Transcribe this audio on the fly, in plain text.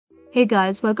Hey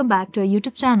guys, welcome back to our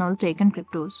YouTube channel Tech and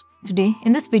Cryptos. Today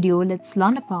in this video, let's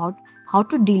learn about how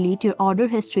to delete your order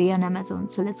history on Amazon.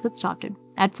 So let's get started.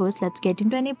 At first, let's get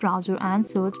into any browser and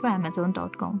search for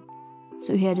amazon.com.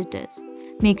 So here it is.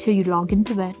 Make sure you log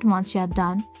into it. Once you are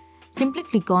done, simply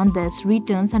click on this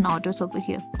returns and orders over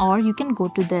here, or you can go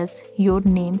to this your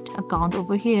named account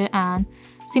over here and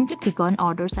simply click on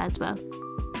orders as well.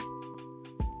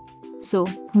 So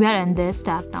we are in this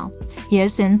tab now. Here,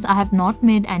 since I have not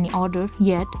made any order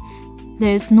yet, there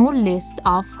is no list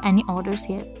of any orders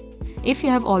here. If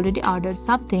you have already ordered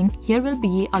something, here will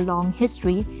be a long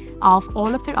history of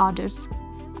all of your orders,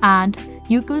 and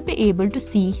you will be able to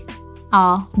see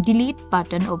a delete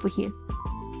button over here.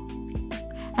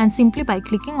 And simply by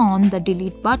clicking on the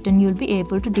delete button, you'll be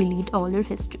able to delete all your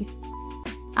history.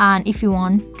 And if you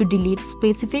want to delete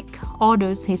specific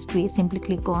orders history, simply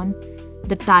click on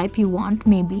the type you want,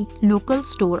 maybe local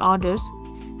store orders,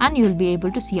 and you'll be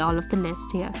able to see all of the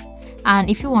list here. And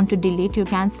if you want to delete your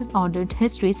cancelled ordered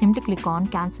history, simply click on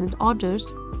cancelled orders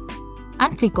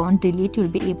and click on delete. You'll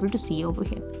be able to see over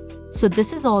here. So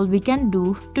this is all we can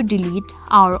do to delete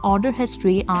our order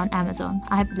history on Amazon.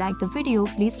 I hope you liked the video.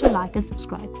 Please do like and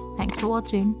subscribe. Thanks for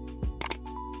watching.